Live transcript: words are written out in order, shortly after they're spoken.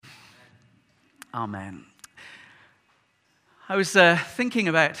Amen. I was thinking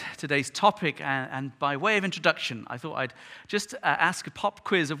about today's topic, and by way of introduction, I thought I'd just ask a pop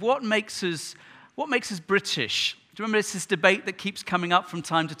quiz of what makes us British. Do you remember this debate that keeps coming up from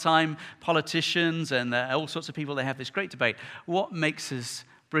time to time? Politicians and all sorts of people, they have this great debate. What makes us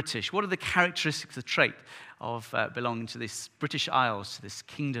British? What are the characteristics, the trait of belonging to this British Isles, to this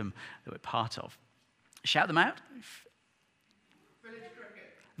kingdom that we're part of? Shout them out. Village cricket.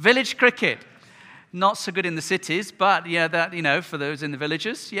 Village cricket. Not so good in the cities, but yeah, that, for those in the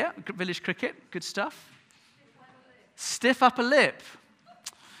villages, yeah, village cricket, good stuff. Stiff upper lip.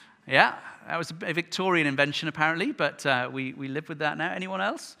 Yeah, that was a Victorian invention apparently, but we live with that now. Anyone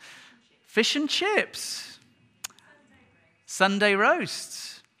else? Fish and chips. Sunday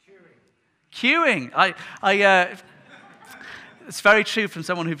roasts. Queuing. It's very true from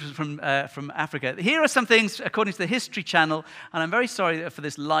someone who's from Africa. Here are some things according to the History Channel, and I'm very sorry for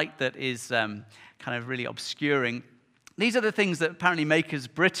this light that is kind of really obscuring. These are the things that apparently make us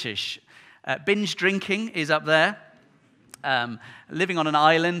British. Binge drinking is up there. Living on an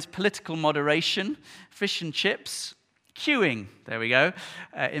island, political moderation, fish and chips, queuing, there we go,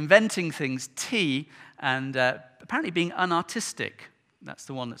 inventing things, tea, and apparently being unartistic. That's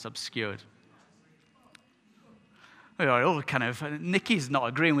the one that's obscured. Nikki's not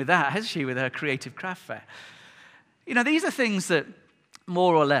agreeing with that, has she, with her creative craft fair? These are things that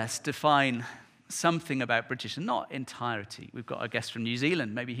more or less define something about British, and not entirety. We've got a guest from New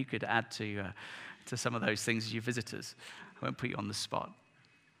Zealand. Maybe he could add to some of those things as you visitors. I won't put you on the spot.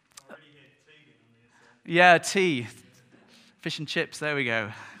 Yeah, tea. Fish and chips, there we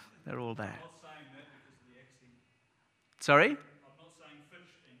go. They're all there. I'm not saying that because of the accent. Sorry? I'm not saying fish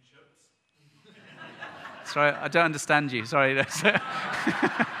and chips. Sorry, I don't understand you. Sorry.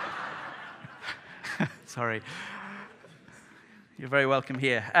 Sorry. You're very welcome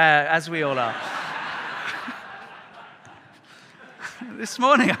here, as we all are. This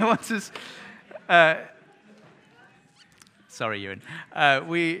morning I want to... sorry, Ewan.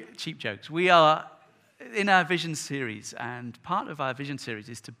 Cheap jokes. We are in our vision series, and part of our vision series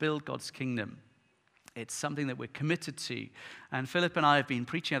is to build God's kingdom. It's something that we're committed to. And Philip and I have been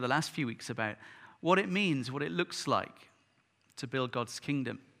preaching over the last few weeks about what it means, what it looks like to build God's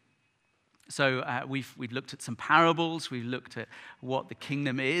kingdom. So we've looked at some parables, we've looked at what the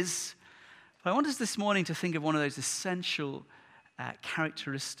kingdom is. But I want us this morning to think of one of those essential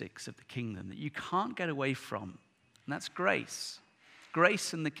characteristics of the kingdom that you can't get away from, and that's grace.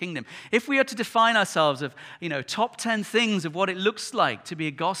 Grace in the kingdom. If we are to define ourselves of, top 10 things of what it looks like to be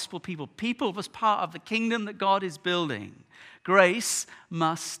a gospel people as part of the kingdom that God is building, grace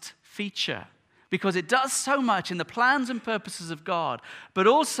must feature. Because it does so much in the plans and purposes of God, but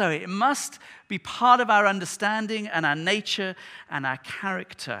also it must be part of our understanding and our nature and our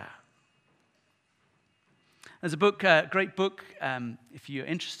character. There's a book, great book, if you're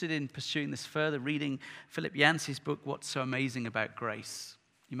interested in pursuing this further, reading Philip Yancey's book, What's So Amazing About Grace.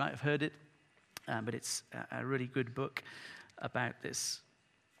 You might have heard it, but it's a really good book about this.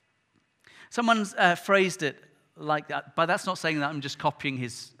 Someone's phrased it like that, but that's not saying that I'm just copying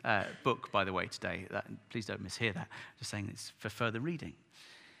his book, by the way, today. Please don't mishear that. Just saying it's for further reading.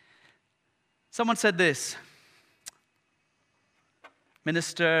 Someone said this: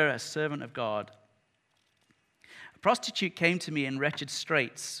 minister, a servant of God. A prostitute came to me in wretched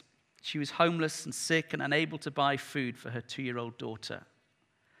straits. She was homeless and sick and unable to buy food for her 2-year-old daughter.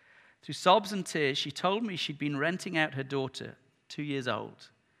 Through sobs and tears, she told me she'd been renting out her daughter, 2 years old,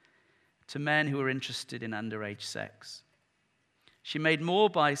 to men who were interested in underage sex. She made more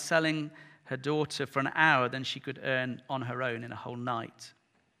by selling her daughter for an hour than she could earn on her own in a whole night.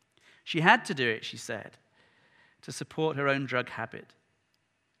 She had to do it, she said, to support her own drug habit.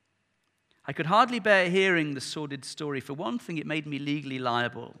 I could hardly bear hearing the sordid story. For one thing, it made me legally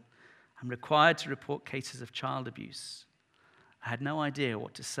liable. I'm required to report cases of child abuse. I had no idea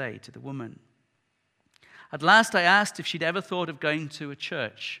what to say to the woman. At last, I asked if she'd ever thought of going to a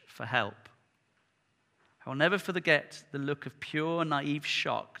church for help. I will never forget the look of pure, naive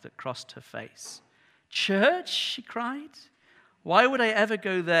shock that crossed her face. Church, she cried. Why would I ever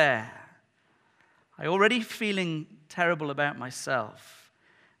go there? I already feeling terrible about myself.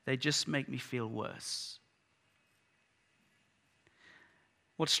 They just make me feel worse.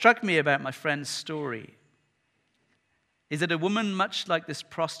 What struck me about my friend's story is that a woman much like this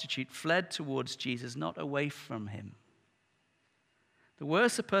prostitute fled towards Jesus, not away from him. The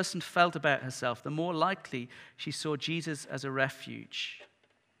worse a person felt about herself, the more likely she saw Jesus as a refuge.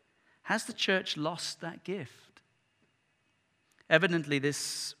 Has the church lost that gift? Evidently,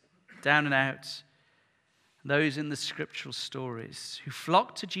 this down and out those in the scriptural stories who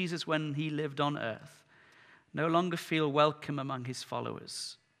flocked to Jesus when he lived on earth no longer feel welcome among his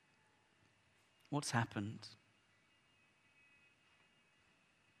followers. What's happened?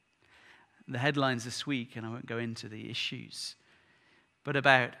 The headlines this week, and I won't go into the issues, but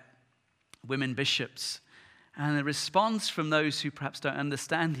about women bishops and the response from those who perhaps don't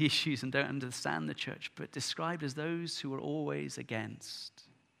understand the issues and don't understand the church, but described as those who are always against.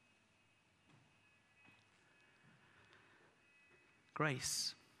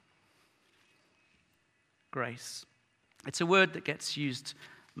 Grace. Grace. It's a word that gets used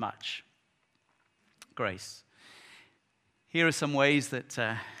much. Grace. Here are some ways that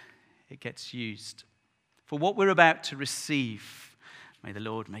it gets used. For what we're about to receive, may the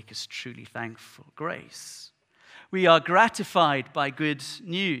Lord make us truly thankful. Grace. We are gratified by good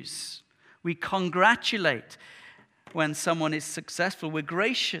news. We congratulate when someone is successful. We're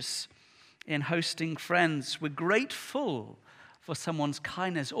gracious in hosting friends. We're grateful for someone's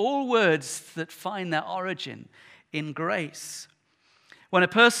kindness. All words that find their origin in grace. When a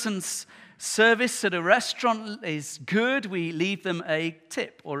person's service at a restaurant is good, we leave them a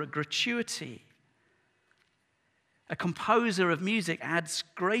tip or a gratuity. A composer of music adds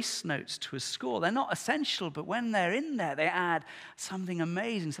grace notes to a score. They're not essential, but when they're in there, they add something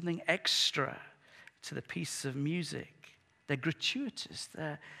amazing, something extra to the piece of music. They're gratuitous.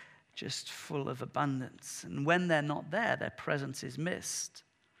 They're just full of abundance. And when they're not there, their presence is missed.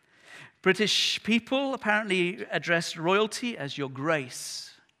 British people apparently address royalty as your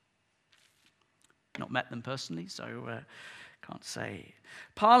grace. Not met them personally, so can't say.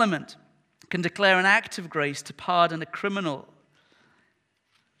 Parliament can declare an act of grace to pardon a criminal.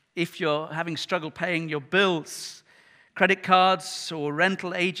 If you're having struggle paying your bills, credit cards or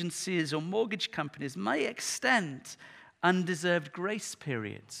rental agencies or mortgage companies may extend undeserved grace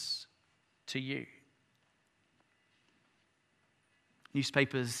periods to you.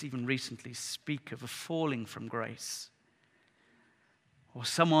 Newspapers even recently speak of a falling from grace. Or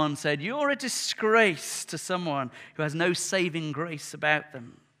someone said, you're a disgrace to someone who has no saving grace about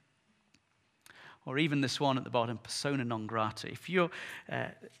them. Or even this one at the bottom, persona non grata. If you're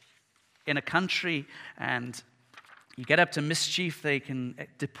in a country and you get up to mischief, they can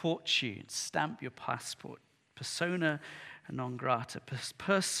deport you and stamp your passport. Persona non grata,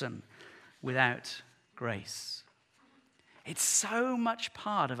 person without grace. It's so much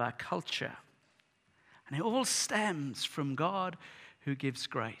part of our culture. And it all stems from God who gives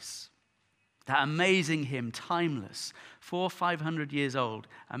grace. That amazing hymn, timeless, 400 or 500 years old,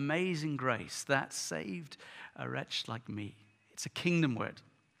 amazing grace that saved a wretch like me. It's a kingdom word.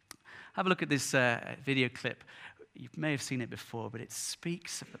 Have a look at this video clip. You may have seen it before, but it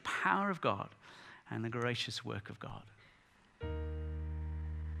speaks of the power of God and the gracious work of God.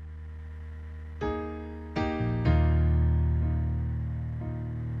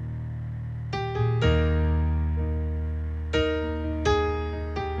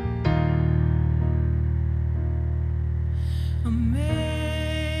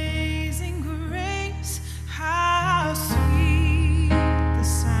 Amazing grace, how sweet the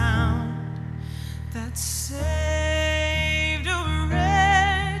sound that saved a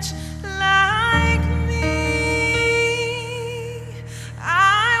wretch like me.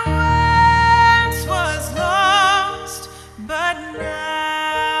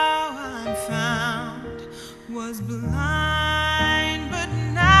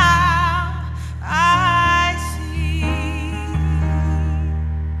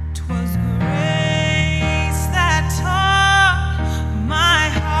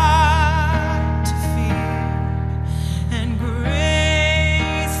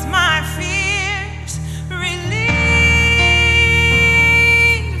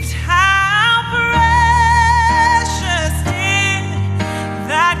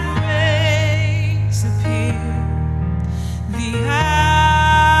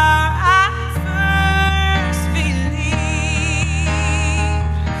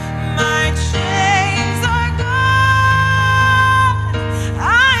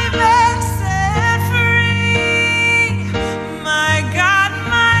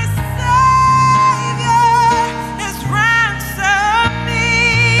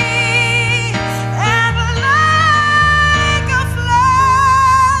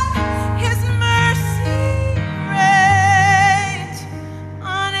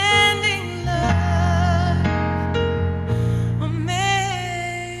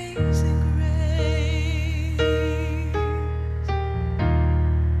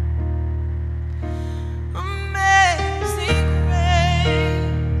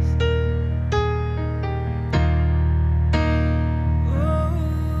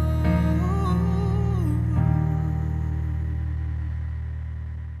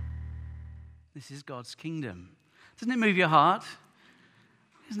 This is God's kingdom. Doesn't it move your heart?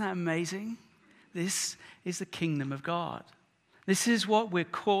 Isn't that amazing? This is the kingdom of God. This is what we're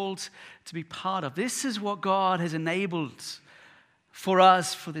called to be part of. This is what God has enabled for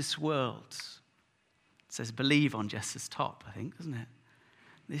us, for this world. It says believe on just as top, I think, doesn't it?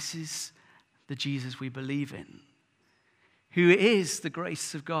 This is the Jesus we believe in, who is the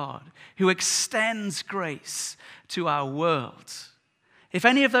grace of God, who extends grace to our world. If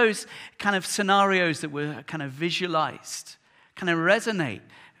any of those kind of scenarios that were kind of visualized kind of resonate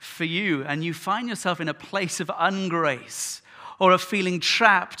for you, and you find yourself in a place of ungrace, or of feeling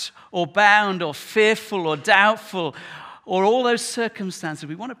trapped or bound or fearful or doubtful, or all those circumstances,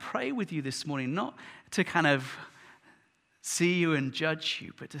 we want to pray with you this morning, not to kind of see you and judge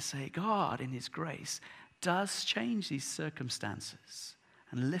you, but to say God in his grace does change these circumstances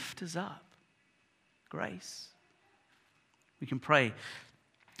and lift us up. Grace. We can pray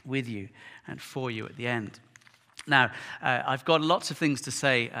with you and for you at the end. Now, I've got lots of things to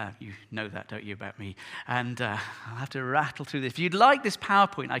say. You know that, don't you, about me? And I'll have to rattle through this. If you'd like this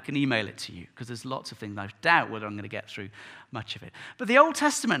PowerPoint, I can email it to you, because there's lots of things. I doubt whether I'm going to get through much of it. But the Old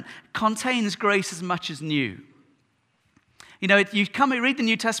Testament contains grace as much as new. You know, you come and read the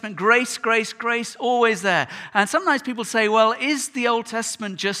New Testament, grace, grace, grace, always there. And sometimes people say, well, is the Old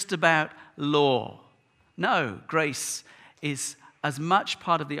Testament just about law? No, grace is as much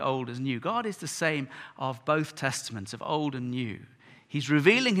part of the old as new. God is the same of both testaments, of old and new. He's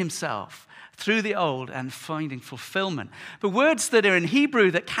revealing himself through the old and finding fulfillment. But words that are in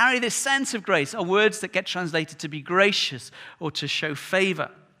Hebrew that carry this sense of grace are words that get translated to be gracious, or to show favor,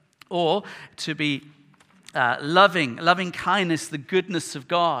 or to be loving kindness, the goodness of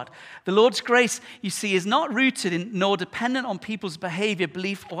God. The Lord's grace, you see, is not rooted in nor dependent on people's behavior,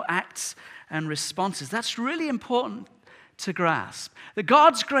 belief, or acts and responses. That's really important to grasp. That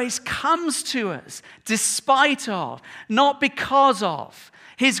God's grace comes to us despite of, not because of.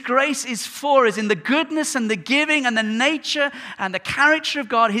 His grace is for us in the goodness and the giving and the nature and the character of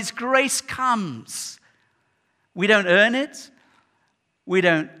God. His grace comes. We don't earn it. We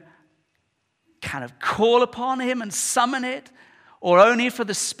don't kind of call upon him and summon it, or only for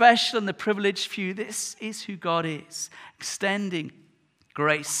the special and the privileged few. This is who God is, extending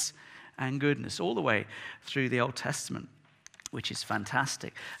grace and goodness all the way through the Old Testament, which is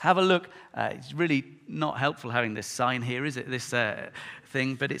fantastic. Have a look. It's really not helpful having this sign here, is it? This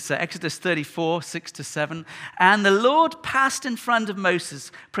thing, but it's Exodus 34, 6-7. And the Lord passed in front of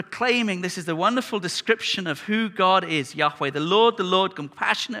Moses, proclaiming, this is the wonderful description of who God is, Yahweh, the Lord,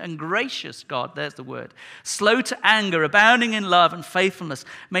 compassionate and gracious God, there's the word, slow to anger, abounding in love and faithfulness,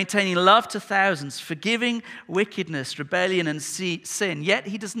 maintaining love to thousands, forgiving wickedness, rebellion, and sin. Yet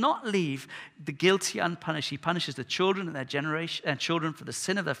he does not leave the guilty unpunished. He punishes the children and their generation, and children for the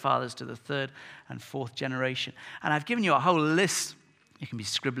sin of their fathers to the third and fourth generation. And I've given you a whole list. You can be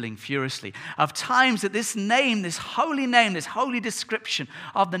scribbling furiously, of times that this name, this holy description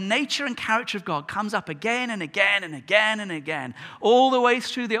of the nature and character of God comes up again and again and again and again, all the way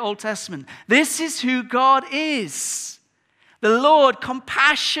through the Old Testament. This is who God is. The Lord,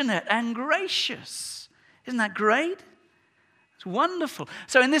 compassionate and gracious. Isn't that great? It's wonderful.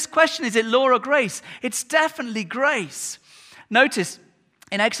 So in this question, is it law or grace? It's definitely grace. Notice,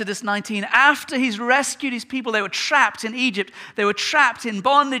 in Exodus 19, after he's rescued his people, they were trapped in Egypt. They were trapped in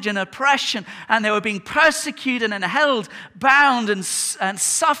bondage and oppression, and they were being persecuted and held, bound and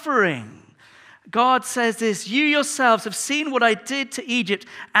suffering. God says this, you yourselves have seen what I did to Egypt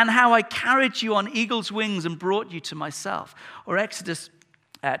and how I carried you on eagle's wings and brought you to myself. Or Exodus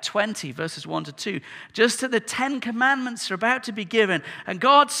 20, verses 1-2. Just as the 10 commandments are about to be given, and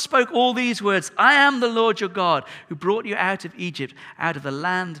God spoke all these words, I am the Lord your God who brought you out of Egypt, out of the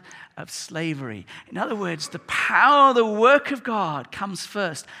land of slavery. In other words, the power, the work of God comes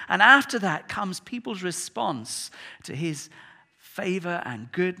first, and after that comes people's response to his favor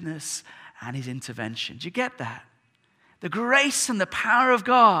and goodness and his intervention. Do you get that? The grace and the power of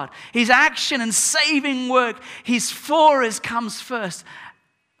God, his action and saving work, his for us comes first.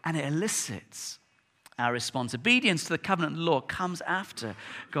 And it elicits our response. Obedience to the covenant law comes after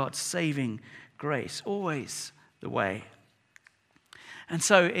God's saving grace. Always the way. And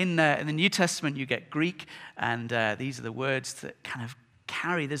so in the New Testament, you get Greek, and these are the words that kind of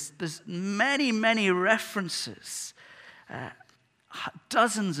carry. There's many, many references,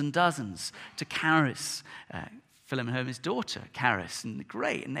 dozens and dozens, to charis. Philemon Herman's daughter, charis, and the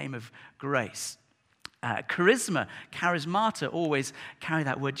great name of grace. Charisma, charismata, always carry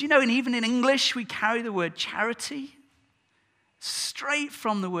that word. Do you know, and even in English, we carry the word charity straight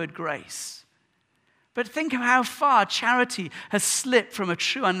from the word grace. But think of how far charity has slipped from a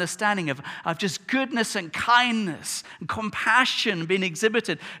true understanding of just goodness and kindness and compassion being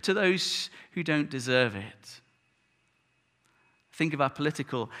exhibited to those who don't deserve it. Think of our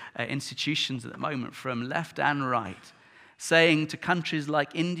political institutions at the moment, from left and right, saying to countries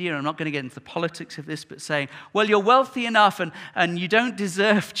like India, I'm not going to get into the politics of this, but saying, well, you're wealthy enough and you don't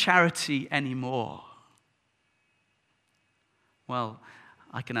deserve charity anymore. Well,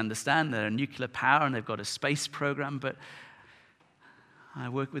 I can understand they're a nuclear power and they've got a space program, but I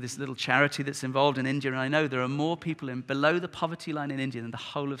work with this little charity that's involved in India, and I know there are more people below the poverty line in India than the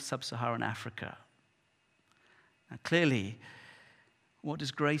whole of sub-Saharan Africa. Now, clearly, what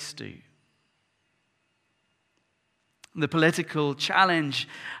does grace do? The political challenge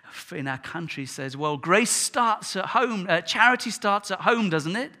in our country says, well, grace starts at home, charity starts at home,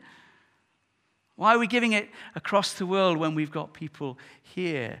 doesn't it? Why are we giving it across the world when we've got people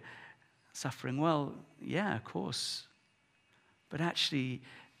here suffering? Well, yeah, of course. But actually,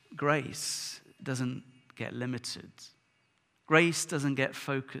 grace doesn't get limited. Grace doesn't get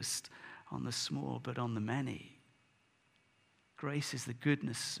focused on the small, but on the many. Grace is the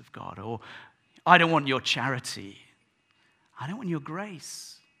goodness of God. Or, I don't want your charity. I don't want your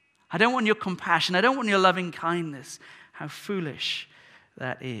grace. I don't want your compassion. I don't want your loving kindness. How foolish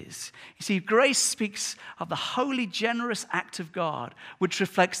that is. You see, grace speaks of the holy, generous act of God, which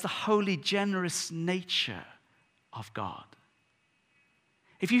reflects the holy, generous nature of God.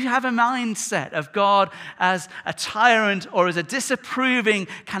 If you have a mindset of God as a tyrant or as a disapproving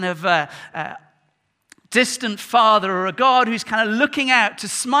kind of distant father, or a God who's kind of looking out to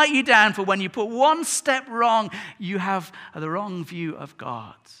smite you down for when you put one step wrong, you have the wrong view of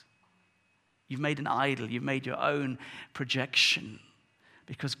God. You've made an idol. You've made your own projection.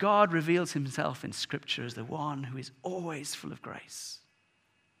 Because God reveals himself in Scripture as the one who is always full of grace.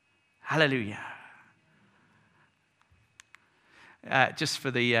 Hallelujah. Just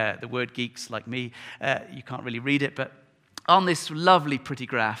for the word geeks like me, you can't really read it, but on this lovely, pretty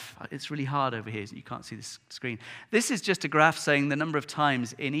graph, it's really hard over here, so you can't see this screen. This is just a graph saying the number of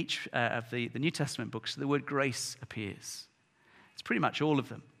times in each of the New Testament books the word grace appears. It's pretty much all of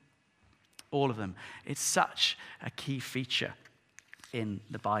them. All of them. It's such a key feature in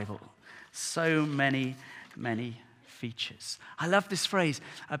the Bible. So many, many features. I love this phrase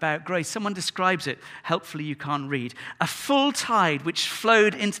about grace. Someone describes it, helpfully you can't read. A full tide which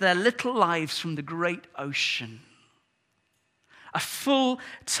flowed into their little lives from the great ocean. A full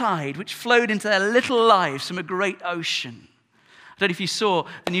tide which flowed into their little lives from a great ocean. I don't know if you saw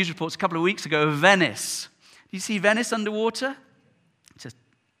the news reports a couple of weeks ago of Venice. Do you see Venice underwater?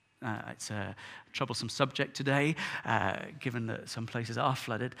 It's a troublesome subject today, given that some places are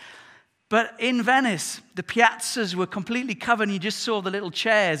flooded. But in Venice, the piazzas were completely covered, and you just saw the little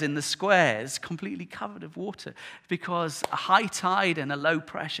chairs in the squares completely covered of water, because a high tide and a low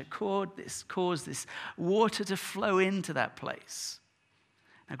pressure caused this water to flow into that place.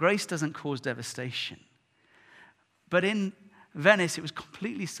 Now, grace doesn't cause devastation. But in Venice, it was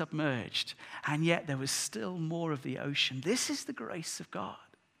completely submerged, and yet there was still more of the ocean. This is the grace of God.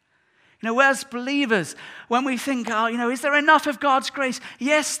 You know, as believers, when we think, is there enough of God's grace?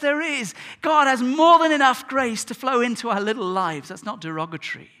 Yes, there is. God has more than enough grace to flow into our little lives. That's not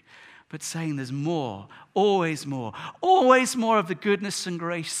derogatory, but saying there's more of the goodness and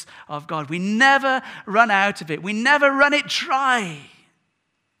grace of God. We never run out of it. We never run it dry.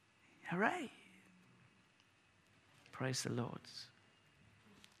 Hooray. Praise the Lord.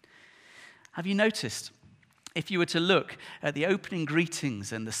 Have you noticed? If you were to look at the opening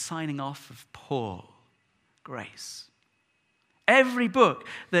greetings and the signing off of Paul, grace. Every book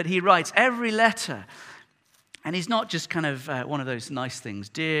that he writes, every letter, and he's not just kind of one of those nice things,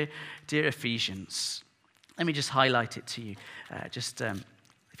 dear Ephesians. Let me just highlight it to you.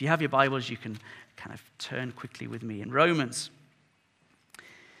 If you have your Bibles, you can kind of turn quickly with me. In Romans,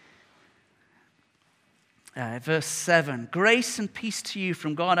 verse 7, grace and peace to you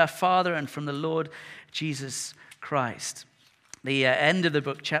from God our Father and from the Lord Jesus Christ. The end of the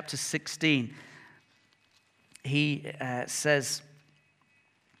book, chapter 16, he says,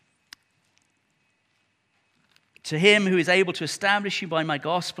 to him who is able to establish you by my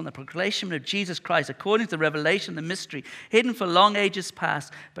gospel and the proclamation of Jesus Christ, according to the revelation of the mystery, hidden for long ages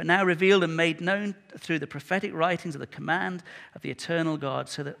past, but now revealed and made known through the prophetic writings of the command of the eternal God,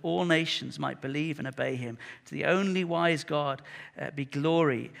 so that all nations might believe and obey him. To the only wise God be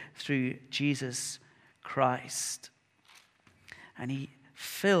glory through Jesus Christ. And he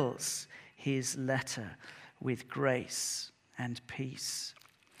fills his letter with grace and peace.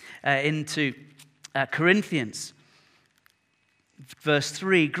 Into Corinthians, Verse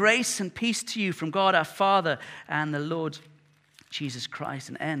 3, grace and peace to you from God our Father and the Lord Jesus Christ,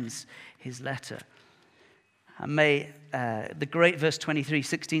 and ends his letter. And may verse 23,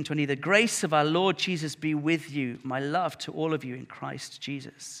 16:20, the grace of our Lord Jesus be with you. My love to all of you in Christ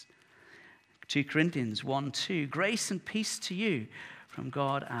Jesus. 2 Corinthians 1:2, grace and peace to you from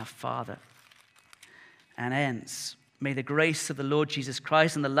God our Father. And ends, may the grace of the Lord Jesus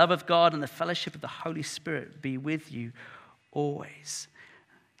Christ and the love of God and the fellowship of the Holy Spirit be with you always.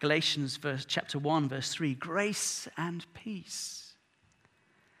 Galatians chapter 1, verse 3, grace and peace.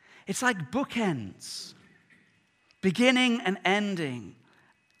 It's like bookends, beginning and ending,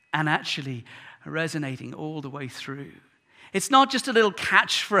 and actually resonating all the way through. It's not just a little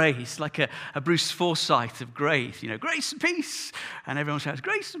catchphrase like a Bruce Forsyth of grace, grace and peace, and everyone shouts,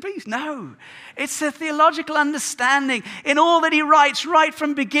 grace and peace. No, it's a theological understanding in all that he writes, right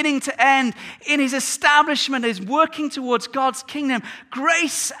from beginning to end, in his establishment, his working towards God's kingdom.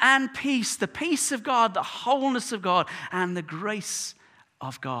 Grace and peace, the peace of God, the wholeness of God, and the grace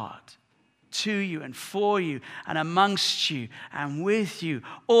of God. To you and for you and amongst you and with you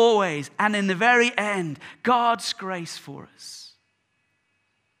always, and in the very end, God's grace for us.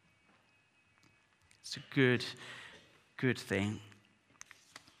 It's a good thing.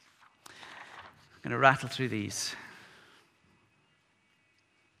 I'm going to rattle through these.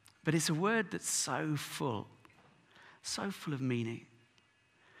 But it's a word that's so full of meaning.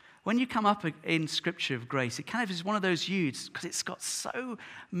 When you come up in Scripture of grace, it kind of is one of those used because it's got so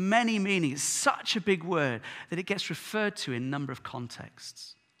many meanings. It's such a big word that it gets referred to in a number of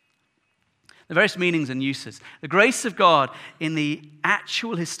contexts. The various meanings and uses. The grace of God in the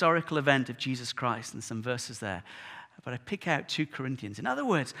actual historical event of Jesus Christ, and some verses there. But I pick out 2 Corinthians. In other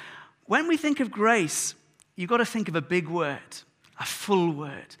words, when we think of grace, you've got to think of a big word, a full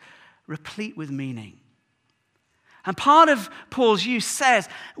word, replete with meaning. And part of Paul's use says,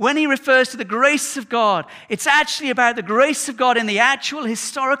 when he refers to the grace of God, it's actually about the grace of God in the actual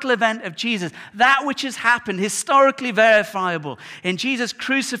historical event of Jesus, that which has happened, historically verifiable, in Jesus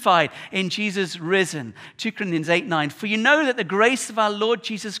crucified, in Jesus risen. 2 Corinthians 8:9, for you know that the grace of our Lord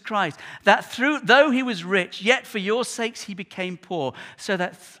Jesus Christ, that though he was rich, yet for your sakes he became poor, so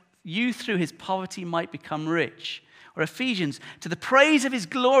that you through his poverty might become rich. Or Ephesians, to the praise of his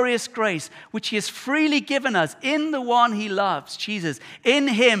glorious grace, which he has freely given us in the one he loves, Jesus. In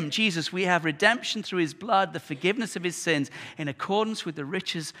him, Jesus, we have redemption through his blood, the forgiveness of his sins, in accordance with the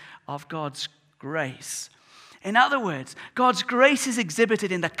riches of God's grace. In other words, God's grace is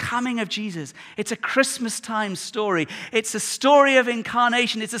exhibited in the coming of Jesus. It's a Christmas time story. It's a story of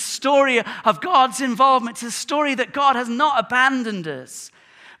incarnation. It's a story of God's involvement. It's a story that God has not abandoned us.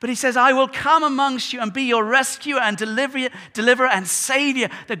 But he says, I will come amongst you and be your rescuer and deliverer and savior.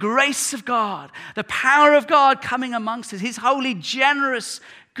 The grace of God, the power of God coming amongst us, his holy, generous,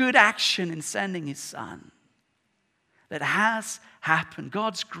 good action in sending his son. That has happened.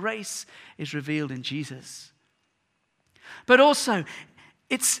 God's grace is revealed in Jesus. But also,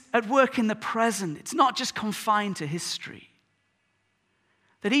 it's at work in the present. It's not just confined to history.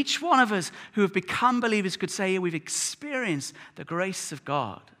 That each one of us who have become believers could say, we've experienced the grace of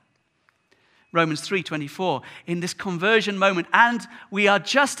God. Romans 3:24, in this conversion moment, and we are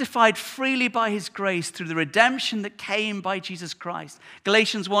justified freely by his grace through the redemption that came by Jesus Christ.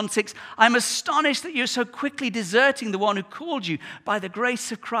 Galatians 1:6, I'm astonished that you're so quickly deserting the one who called you by the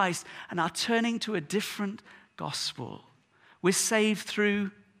grace of Christ and are turning to a different gospel. We're saved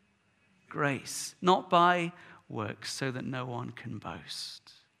through grace, not by works, so that no one can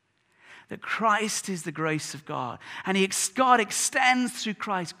boast. That Christ is the grace of God. And God extends through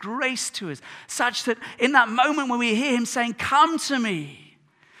Christ grace to us, such that in that moment when we hear him saying, come to me,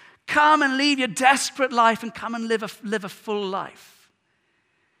 come and leave your desperate life and come and live a full life.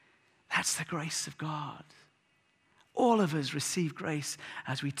 That's the grace of God. All of us receive grace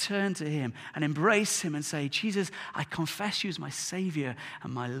as we turn to him and embrace him and say, Jesus, I confess you as my Savior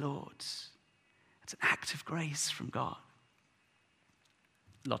and my Lord. It's an act of grace from God.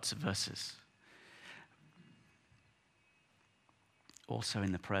 Lots of verses. Also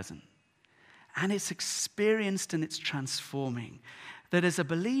in the present. And it's experienced and it's transforming. That as a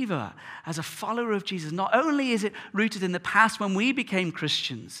believer, as a follower of Jesus, not only is it rooted in the past when we became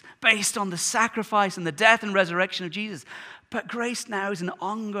Christians, based on the sacrifice and the death and resurrection of Jesus, but grace now is an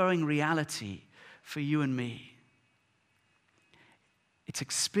ongoing reality for you and me. It's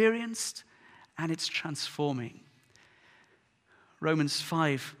experienced and it's transforming. Romans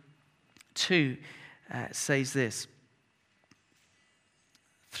 5:2 says this.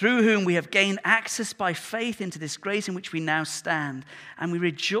 Through whom we have gained access by faith into this grace in which we now stand, and we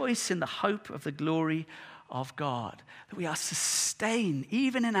rejoice in the hope of the glory of God, that we are sustained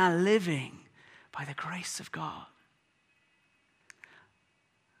even in our living by the grace of God.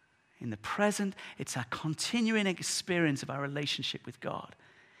 In the present, it's a continuing experience of our relationship with God.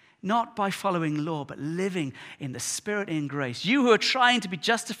 Not by following law, but living in the Spirit and in grace. You who are trying to be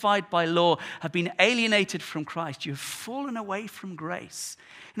justified by law have been alienated from Christ. You have fallen away from grace.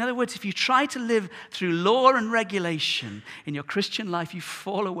 In other words, if you try to live through law and regulation in your Christian life, you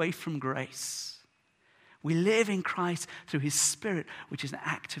fall away from grace. We live in Christ through his Spirit, which is an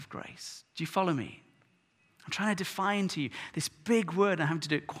act of grace. Do you follow me? I'm trying to define to you this big word, and I'm having to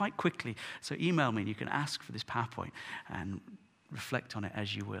do it quite quickly. So email me and you can ask for this PowerPoint and reflect on it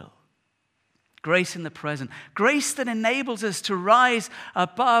as you will. Grace in the present. Grace that enables us to rise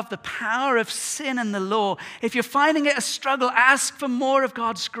above the power of sin and the law. If you're finding it a struggle, ask for more of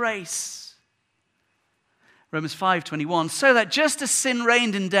God's grace. Romans 5:21, so that just as sin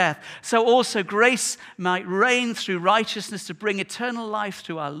reigned in death, so also grace might reign through righteousness to bring eternal life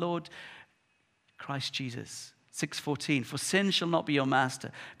through our Lord Christ Jesus. 6:14, for sin shall not be your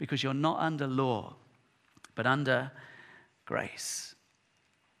master, because you're not under law, but under grace.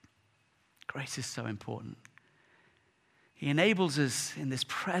 Grace is so important. He enables us in this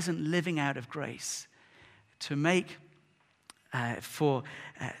present living out of grace to make for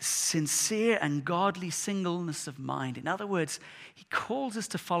sincere and godly singleness of mind. In other words, he calls us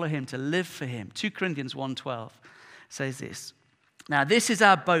to follow him, to live for him. 2 Corinthians 1:12 says this. Now, this is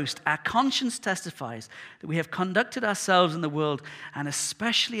our boast. Our conscience testifies that we have conducted ourselves in the world, and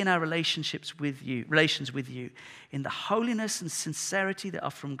especially in our relations with you, in the holiness and sincerity that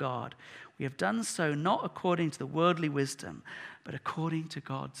are from God. We have done so not according to the worldly wisdom, but according to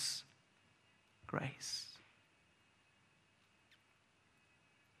God's grace.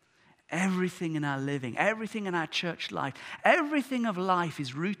 Everything in our living, everything in our church life, everything of life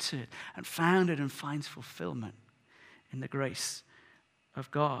is rooted and founded and finds fulfillment in the grace of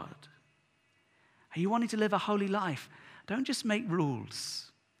God. Are you wanting to live a holy life? Don't just make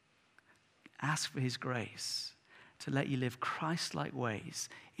rules. Ask for his grace to let you live Christ-like ways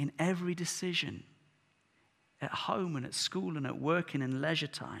in every decision, at home and at school and at work and in leisure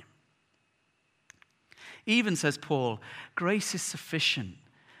time. Even, says Paul, grace is sufficient.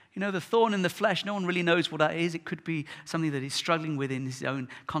 You know, the thorn in the flesh, no one really knows what that is. It could be something that he's struggling with in his own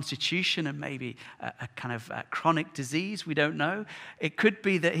constitution, and maybe a kind of chronic disease. We don't know. It could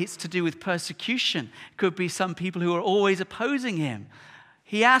be that it's to do with persecution. It could be some people who are always opposing him.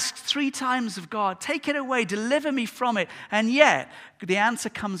 He asked 3 times of God, take it away, deliver me from it. And yet, the answer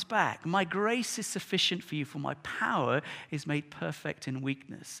comes back. My grace is sufficient for you, for my power is made perfect in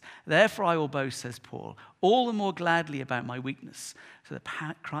weakness. Therefore I will boast, says Paul, all the more gladly about my weakness, so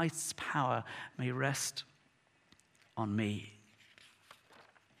that Christ's power may rest on me.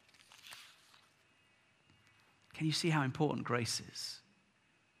 Can you see how important grace is?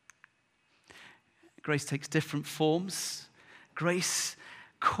 Grace takes different forms. Grace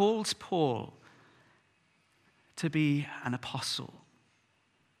calls Paul to be an apostle.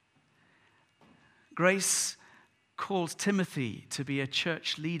 Grace calls Timothy to be a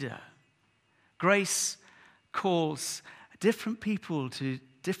church leader. Grace calls different people to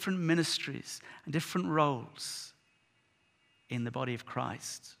different ministries and different roles in the body of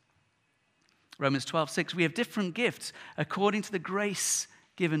Christ. Romans 12:6, we have different gifts according to the grace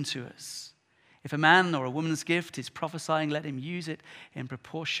given to us. If a man or a woman's gift is prophesying, let him use it in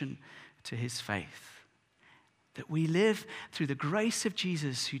proportion to his faith. That we live through the grace of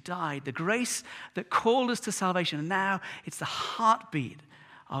Jesus who died, the grace that called us to salvation. And now it's the heartbeat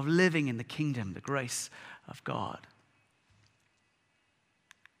of living in the kingdom, the grace of God.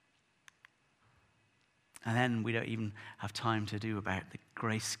 And then we don't even have time to do about the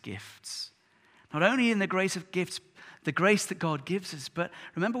grace gifts. Not only in the grace of gifts, the grace that God gives us, but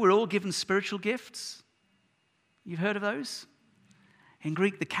remember we're all given spiritual gifts. You've heard of those? In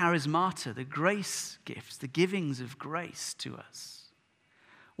Greek, the charismata, the grace gifts, the givings of grace to us.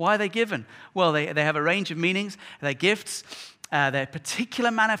 Why are they given? Well, they have a range of meanings. They're gifts. They're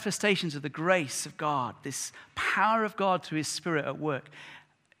particular manifestations of the grace of God, this power of God through his Spirit at work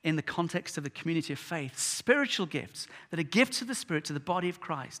in the context of the community of faith. Spiritual gifts that are gifts of the Spirit to the body of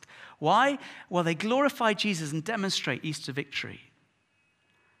Christ. Why? Well, they glorify Jesus and demonstrate Easter victory.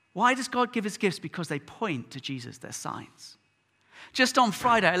 Why does God give us gifts? Because they point to Jesus, they're signs. Just on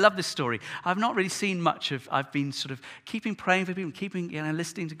Friday, I love this story. I've not really seen much of, I've been sort of praying for people,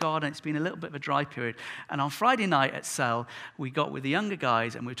 listening to God, and it's been a little bit of a dry period. And on Friday night at Cell, we got with the younger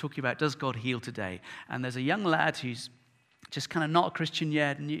guys, and we were talking about, does God heal today? And there's a young lad who's just kind of not a Christian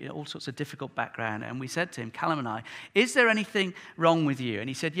yet, and all sorts of difficult background. And we said to him, Callum and I, is there anything wrong with you? And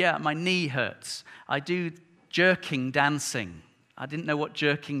he said, yeah, my knee hurts. I do jerking dancing. I didn't know what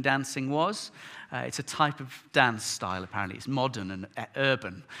jerking dancing was. It's a type of dance style, apparently. It's modern and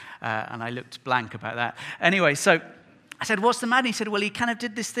urban. And I looked blank about that. Anyway, so I said, what's the matter? He said, well, he kind of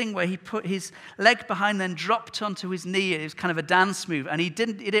did this thing where he put his leg behind, then dropped onto his knee. It was kind of a dance move. And he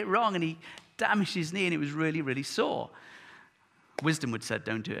did it wrong, and he damaged his knee, and it was really, really sore. Wisdom would have said,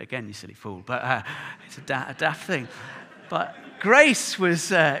 don't do it again, you silly fool. But it's a daft thing. But grace was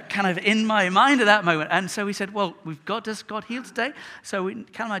kind of in my mind at that moment. And so we said, well, does God heal today? So Callum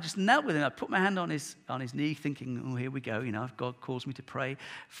and I just knelt with him. I put my hand on his knee, thinking, oh, here we go. You know, if God calls me to pray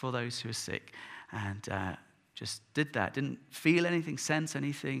for those who are sick. And just did that. Didn't feel anything, sense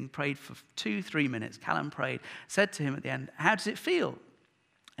anything. Prayed for 2-3 minutes. Callum prayed. Said to him at the end, how does it feel?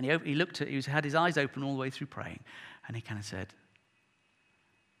 And he looked he had his eyes open all the way through praying. And he kind of said,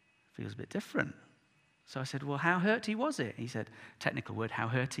 feels a bit different. So I said, well, how hurty was it? He said, technical word, how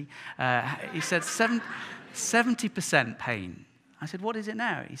hurty? He said, 70% pain. I said, what is it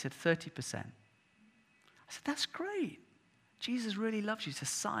now? He said, 30%. I said, that's great. Jesus really loves you. It's a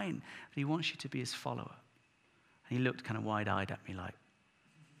sign that he wants you to be his follower. And he looked kind of wide-eyed at me like.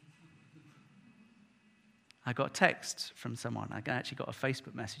 I got a text from someone. I actually got a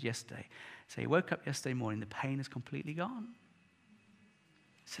Facebook message yesterday. Say, he woke up yesterday morning, the pain is completely gone.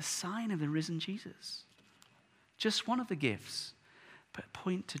 It's a sign of the risen Jesus. Just one of the gifts, but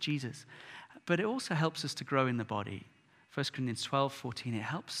point to Jesus. But it also helps us to grow in the body. 1 Corinthians 12:14, it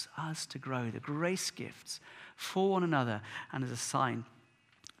helps us to grow the grace gifts for one another and as a sign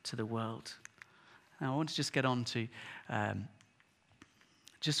to the world. Now I want to just get on to,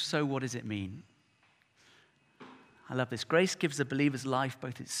 what does it mean? I love this. Grace gives the believer's life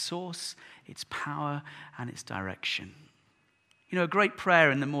both its source, its power, and its direction. You know, a great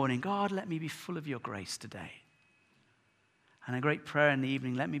prayer in the morning, God, let me be full of your grace today. And a great prayer in the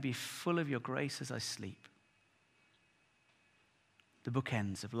evening, let me be full of your grace as I sleep. The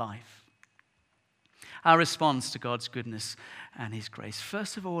bookends of life. Our response to God's goodness and his grace.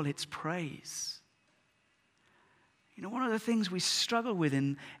 First of all, it's praise. You know, one of the things we struggle with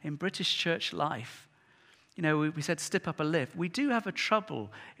in British church life, you know, we said step up a lift. We do have a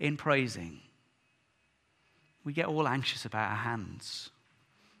trouble in praising. We get all anxious about our hands.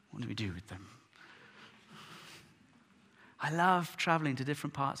 What do we do with them? I love traveling to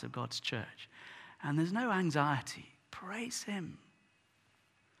different parts of God's church. And there's no anxiety. Praise him.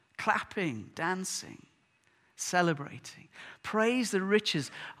 Clapping, dancing, celebrating. Praise the riches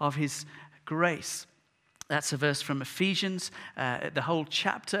of his grace. That's a verse from Ephesians, the whole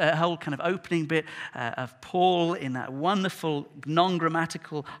chapter, whole kind of opening bit of Paul in that wonderful,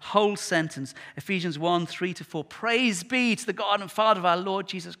 non-grammatical whole sentence. Ephesians 1:3-4. Praise be to the God and Father of our Lord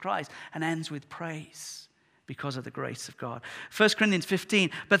Jesus Christ. And ends with praise. Because of the grace of God. 1 Corinthians 15,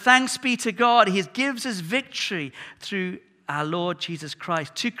 but thanks be to God, he gives us victory through our Lord Jesus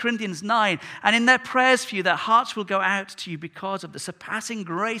Christ. 2 Corinthians 9, and in their prayers for you, their hearts will go out to you because of the surpassing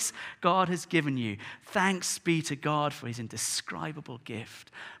grace God has given you. Thanks be to God for his indescribable gift.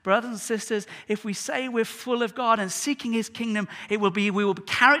 Brothers and sisters, if we say we're full of God and seeking his kingdom, we will be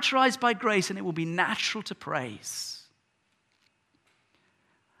characterized by grace and it will be natural to praise.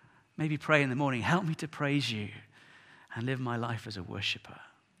 Maybe pray in the morning, help me to praise you and live my life as a worshiper.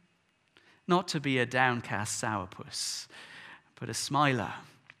 Not to be a downcast sourpuss, but a smiler,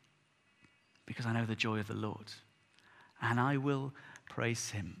 because I know the joy of the Lord. And I will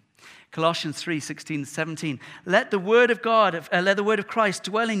praise him. Colossians 3:16-17. Let the word of Christ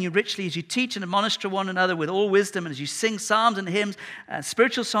dwell in you richly as you teach and admonish one another with all wisdom, and as you sing psalms and hymns and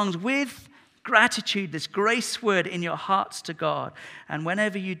spiritual songs with gratitude, this grace word in your hearts to God. And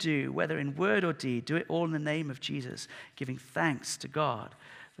whenever you do, whether in word or deed, do it all in the name of Jesus, giving thanks to God,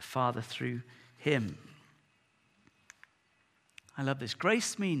 the Father, through him. I love this.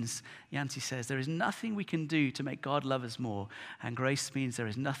 Grace means, Yancey says, there is nothing we can do to make God love us more. And grace means there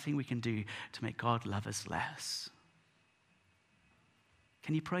is nothing we can do to make God love us less.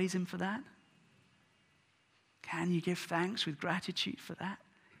 Can you praise him for that? Can you give thanks with gratitude for that?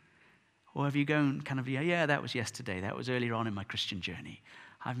 Or have you gone kind of, yeah, that was yesterday. That was earlier on in my Christian journey.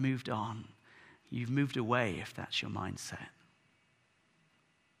 I've moved on. You've moved away if that's your mindset.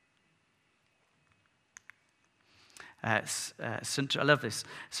 I love this.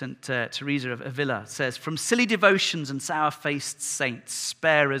 St. Teresa of Avila says, from silly devotions and sour-faced saints,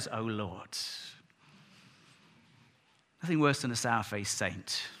 spare us, O Lord. Nothing worse than a sour-faced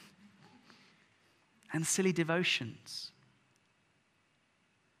saint. And silly devotions.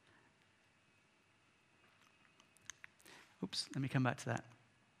 Let me come back to that.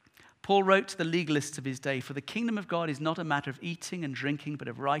 Paul wrote to the legalists of his day, "For the kingdom of God is not a matter of eating and drinking, but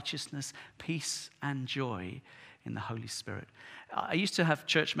of righteousness, peace, and joy in the Holy Spirit." I used to have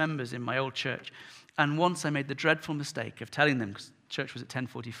church members in my old church, and once I made the dreadful mistake of telling them, because church was at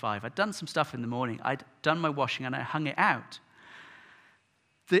 10:45, I'd done some stuff in the morning, I'd done my washing, and I hung it out.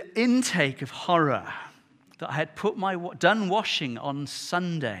 The intake of horror that I had done washing on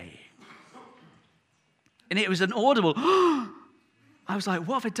Sunday, and it was an audible, I was like,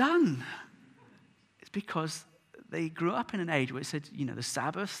 what have I done? It's because they grew up in an age where it said, the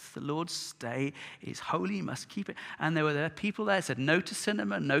Sabbath, the Lord's day is holy, you must keep it. And there were people there that said no to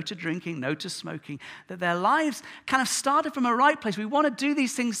cinema, no to drinking, no to smoking. That their lives kind of started from a right place. We want to do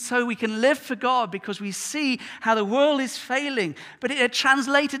these things so we can live for God because we see how the world is failing. But it had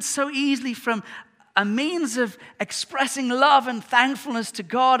translated so easily from a means of expressing love and thankfulness to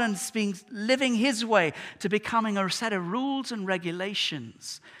God and living His way to becoming a set of rules and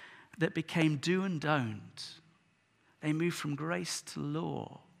regulations that became do and don't. They moved from grace to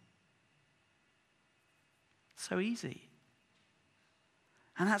law. So easy.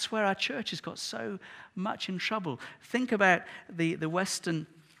 And that's where our church has got so much in trouble. Think about the Western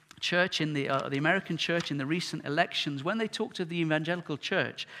church, the American church in the recent elections. When they talked to the evangelical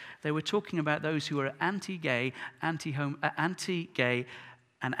church, they were talking about those who were anti-gay, anti-gay,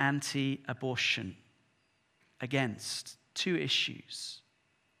 and anti-abortion. Against two issues.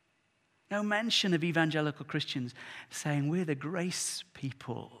 No mention of evangelical Christians saying we're the grace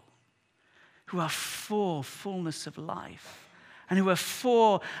people who are for fullness of life and who are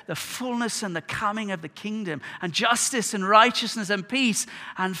for the fullness and the coming of the kingdom and justice and righteousness and peace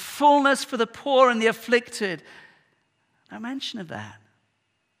and fullness for the poor and the afflicted. No mention of that.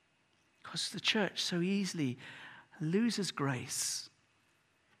 Because the church so easily loses grace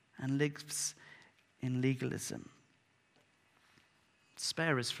and lives in legalism.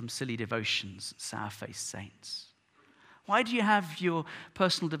 Spare us from silly devotions, sour-faced saints. Why do you have your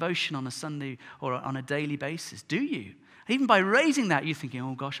personal devotion on a Sunday or on a daily basis? Do you? Even by raising that, you're thinking,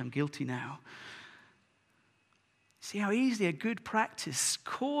 oh gosh, I'm guilty now. See how easily a good practice,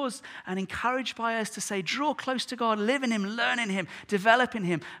 caused and encouraged by us to say, draw close to God, live in Him, learn in Him, develop in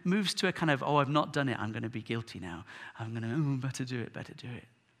Him, moves to a kind of, I've not done it, I'm going to be guilty now. I'm going to, better do it.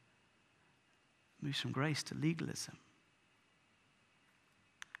 Moves from grace to legalism.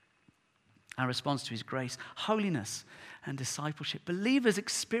 Our response to His grace, holiness and discipleship. Believers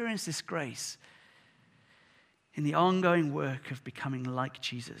experience this grace in the ongoing work of becoming like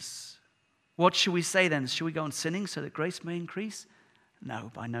Jesus. What should we say then? Should we go on sinning so that grace may increase? No,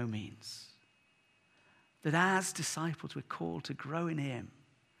 by no means. That as disciples we're called to grow in Him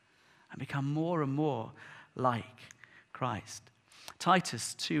and become more and more like Christ.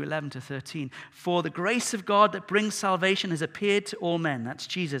 Titus 2:11-13. For the grace of God that brings salvation has appeared to all men. That's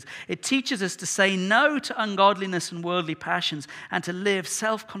Jesus. It teaches us to say no to ungodliness and worldly passions and to live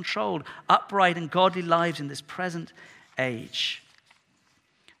self-controlled, upright and godly lives in this present age,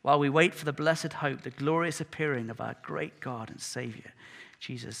 while we wait for the blessed hope, the glorious appearing of our great God and Savior,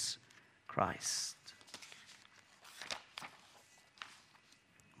 Jesus Christ.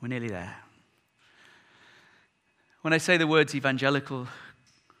 We're nearly there. When I say the words evangelical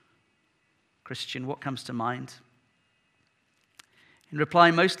Christian, what comes to mind? In reply,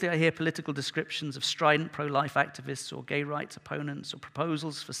 mostly I hear political descriptions of strident pro-life activists or gay rights opponents or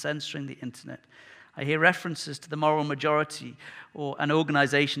proposals for censoring the internet. I hear references to the moral majority or an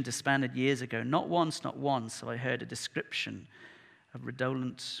organization disbanded years ago. Not once have I heard a description of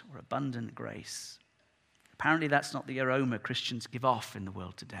redolent or abundant grace. Apparently that's not the aroma Christians give off in the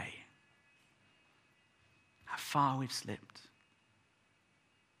world today. How far we've slipped.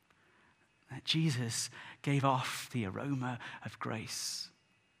 That Jesus gave off the aroma of grace.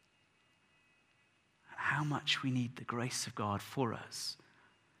 And how much we need the grace of God for us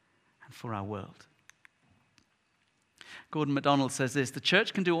and for our world. Gordon MacDonald says this: the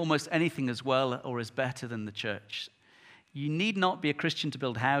church can do almost anything as well or as better than the church. You need not be a Christian to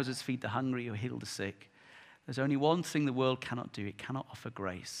build houses, feed the hungry, or heal the sick. There's only one thing the world cannot do. It cannot offer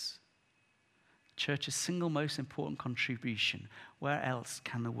grace. Church's single most important contribution. Where else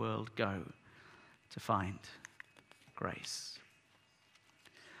can the world go to find grace?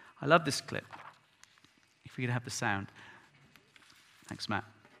 I love this clip. If we could have the sound. Thanks, Matt.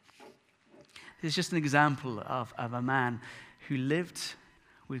 This is just an example of a man who lived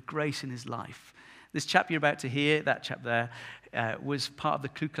with grace in his life. This chap you're about to hear, that chap there, was part of the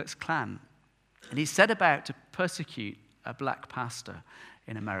Ku Klux Klan. And he set about to persecute a black pastor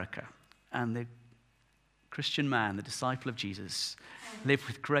in America. And the Christian man, the disciple of Jesus, lived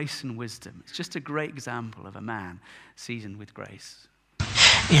with grace and wisdom. It's just a great example of a man seasoned with grace.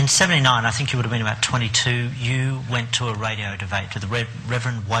 In 79, I think you would have been about 22, you went to a radio debate with the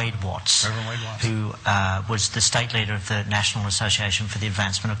Reverend Wade Watts, who was the state leader of the National Association for the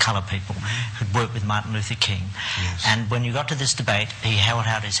Advancement of Coloured People, who'd worked with Martin Luther King. Yes. And when you got to this debate, he held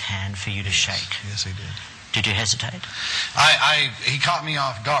out his hand for you to shake. Yes, he did. Did you hesitate? He caught me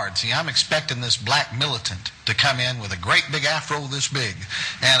off guard. See, I'm expecting this black militant to come in with a great big afro this big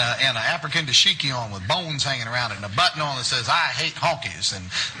and an African dashiki on with bones hanging around it and a button on that says, "I hate honkies" and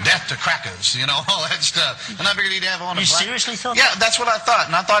 "death to crackers," all that stuff. And I figured he'd have on You seriously thought Yeah, that? that's what I thought.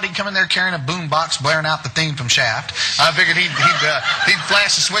 And I thought he'd come in there carrying a boombox blaring out the theme from Shaft. I figured he'd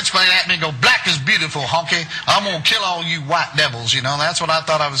flash the switchblade at me and go, "Black is beautiful, honky. I'm going to kill all you white devils," That's what I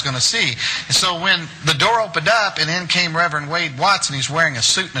thought I was going to see. And so when the door opened up and in came Reverend Wade Watts, and he's wearing a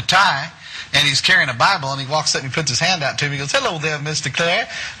suit and a tie, and he's carrying a Bible, and he walks up and he puts his hand out to me. He goes, "Hello there, Mr. Clare.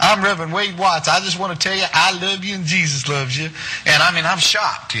 I'm Reverend Wade Watts. I just want to tell you I love you and Jesus loves you." And I'm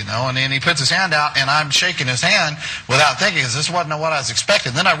shocked, And then he puts his hand out, and I'm shaking his hand without thinking, because this wasn't what I was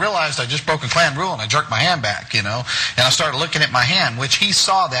expecting. Then I realized I just broke a Klan rule, and I jerked my hand back, And I started looking at my hand, which he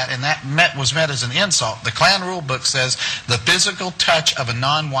saw that, and that was met as an insult. The Klan rule book says the physical touch of a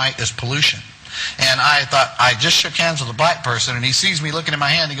non-white is pollution. And I thought, I just shook hands with a black person, and he sees me looking at my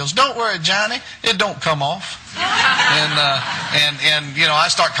hand. He goes, "Don't worry, Johnny, it don't come off." and I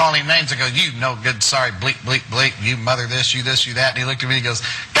start calling him names. I go, "You no good, sorry, bleep, bleep, bleep, you mother this, you that." And he looked at me and he goes,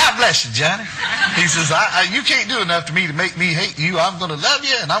 "God bless you, Johnny." He says, "You can't do enough to me to make me hate you. I'm going to love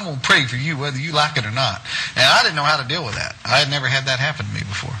you, and I'm going to pray for you whether you like it or not." And I didn't know how to deal with that. I had never had that happen to me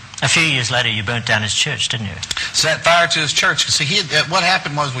before. A few years later, you burnt down his church, didn't you? Set fire to his church. See, what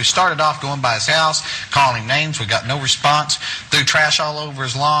happened was we started off going by his house, calling him names. We got no response. Threw trash all over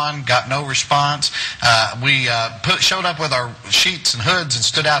his lawn. Got no response. We showed up with our sheets and hoods and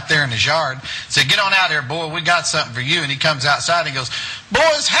stood out there in his yard. Said, "Get on out here, boy. We got something for you." And he comes outside and he goes,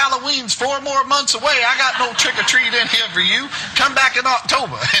 "Boys, Halloween's 4 more months away. I got no trick-or-treat in here for you. Come back in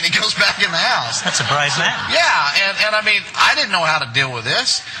October." And he goes back in the house. That's a brave man. Yeah, and I didn't know how to deal with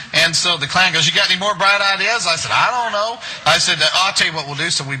this. And so the Klan goes, "You got any more bright ideas?" I said, "I don't know." I said, "I'll tell you what we'll do."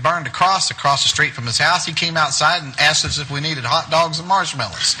 So we burned a cross across the street from his house. He came outside and asked us if we needed hot dogs and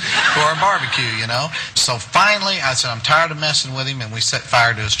marshmallows for our barbecue, So finally, I said, "I'm tired of messing with him," and we set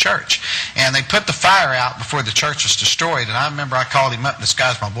fire to his church. And they put the fire out before the church was destroyed. And I remember I called him up and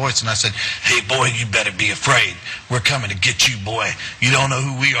disguised my voice, and I said, "Hey, boy, you better be afraid. We're coming to get you, boy. You don't know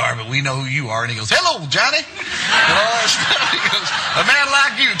who we are, but we know who you are." And he goes, "Hello, Johnny." And all that stuff. He goes, "A man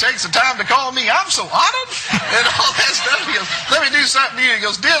like you takes the time to call me. I'm so honored." And all that stuff. He goes, "Let me do something to you." He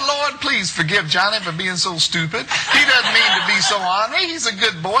goes, "Dear Lord, please forgive Johnny for being so stupid. He doesn't mean to be so ornery. He's a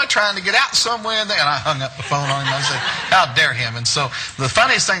good boy trying to get out somewhere in there." And I hung up the phone on him. I said, "How dare him?" And so the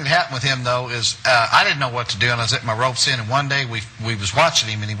funniest thing that happened with him, though, is I didn't know what to do, and I was at my ropes in. And one day we was watching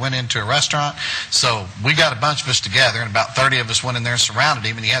him, and he went into a restaurant. So we got a bunch of us together, and about 30 of us went in there and surrounded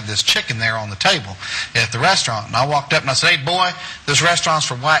him, and he had this chicken there on the table at the restaurant. And I walked up and I said, "Hey, boy, this restaurant's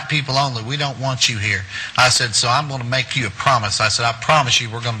for white people only. We don't want you here." I said, "So I'm going to make you a promise." I said, "I promise you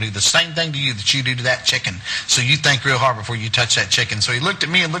we're going to do the same thing to you that you do to that chicken. So you think real hard before you touch that chicken." So he looked at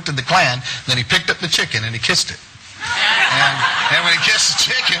me and looked at the Klan, then he picked up the chicken and he kissed it. And when he kissed the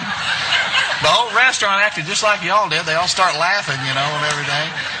chicken, the whole restaurant acted just like y'all did. They all start laughing, and everything.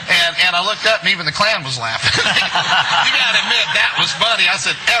 And I looked up, and even the Klan was laughing. You got to admit, that was funny. I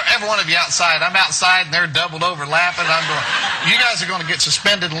said, "Every one of you outside." I'm outside, and they're doubled over laughing. I'm going, "You guys are going to get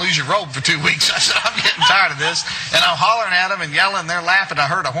suspended and lose your robe for 2 weeks." I said, "I'm getting tired of this." And I'm hollering at them and yelling, and they're laughing. I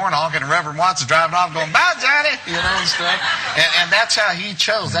heard a horn honking, and Reverend Watts is driving off going, "Bye, Johnny," and stuff. And that's how he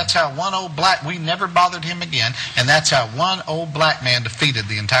chose. That's how one old black, we never bothered him again. And that's how one old black man defeated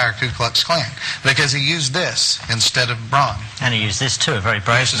the entire Ku Klux Klan. Because he used this instead of brawn. And he used this too, a very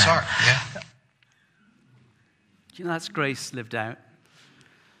brave His man. heart, yeah. That's grace lived out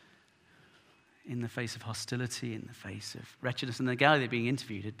in the face of hostility, in the face of wretchedness. And the guy that being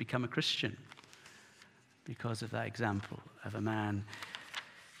interviewed had become a Christian because of that example of a man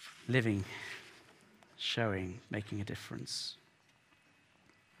living, showing, making a difference.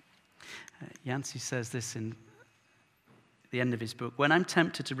 Yancey says this in the end of his book: "When I'm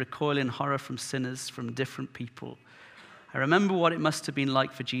tempted to recoil in horror from sinners, from different people, I remember what it must have been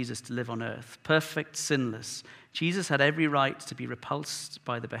like for Jesus to live on earth, perfect, sinless. Jesus had every right to be repulsed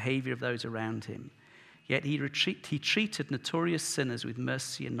by the behavior of those around him, yet he treated notorious sinners with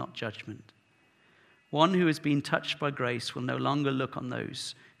mercy and not judgment. One who has been touched by grace will no longer look on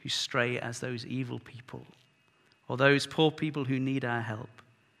those who stray as those evil people, or those poor people who need our help.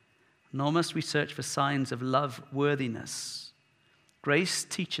 nor must we search for signs of love worthiness. Grace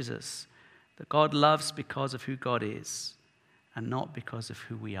teaches us that God loves because of who God is and not because of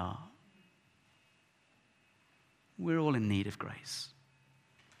who we are. We're all in need of grace.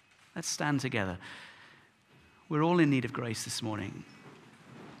 Let's stand together. We're all in need of grace this morning.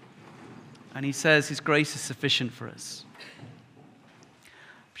 And he says his grace is sufficient for us.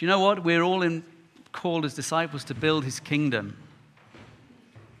 But you know what? We're all called as disciples to build his kingdom.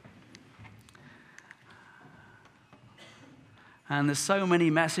 And there's so many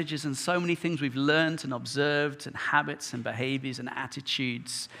messages and so many things we've learned and observed, and habits and behaviors and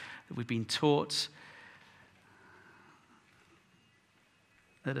attitudes that we've been taught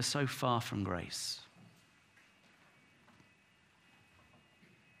that are so far from grace.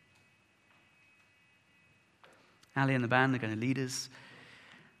 Ali and the band are going to lead us.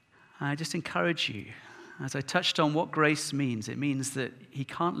 I just encourage you, as I touched on what grace means, it means that he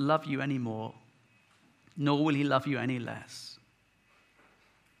can't love you anymore, nor will he love you any less.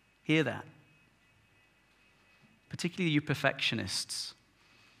 Hear that. Particularly you perfectionists.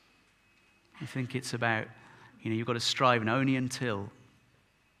 I think it's about, you've got to strive and only until.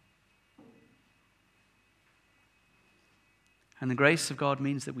 And the grace of God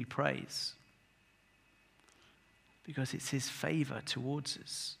means that we praise, because it's his favor towards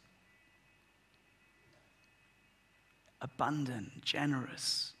us. Abundant,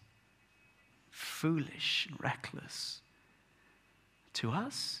 generous, foolish, and reckless. To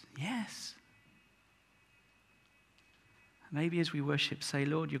us, yes. Maybe as we worship, say,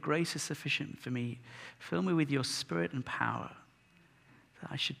 Lord, your grace is sufficient for me. Fill me with your spirit and power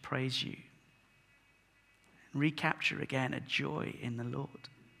that I should praise you. And recapture again a joy in the Lord.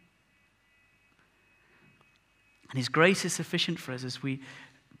 And his grace is sufficient for us as we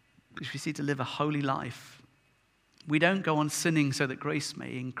seek to live a holy life. We don't go on sinning so that grace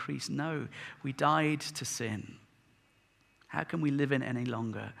may increase. No, we died to sin. How can we live in it any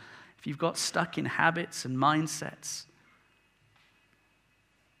longer? If you've got stuck in habits and mindsets,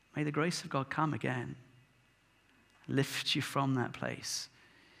 may the grace of God come again, lift you from that place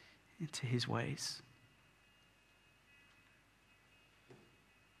into his ways.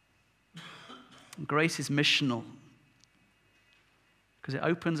 And grace is missional because it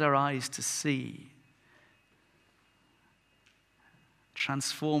opens our eyes to see,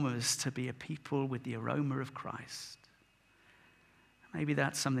 transform us to be a people with the aroma of Christ. Maybe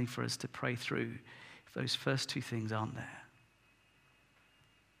that's something for us to pray through if those first two things aren't there.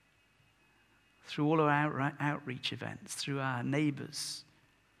 Through all our outreach events, through our neighbors,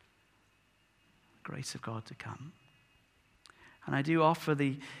 the grace of God to come. And I do offer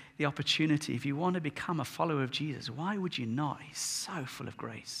the opportunity, if you want to become a follower of Jesus, why would you not? He's so full of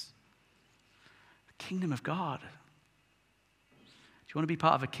grace. The kingdom of God. Do you want to be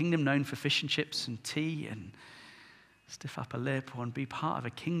part of a kingdom known for fish and chips and tea and stiff upper lip, or be part of a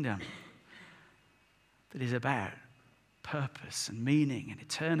kingdom that is about purpose and meaning and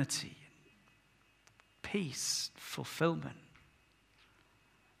eternity, and peace, fulfillment?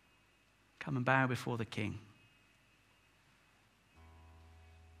 Come and bow before the King.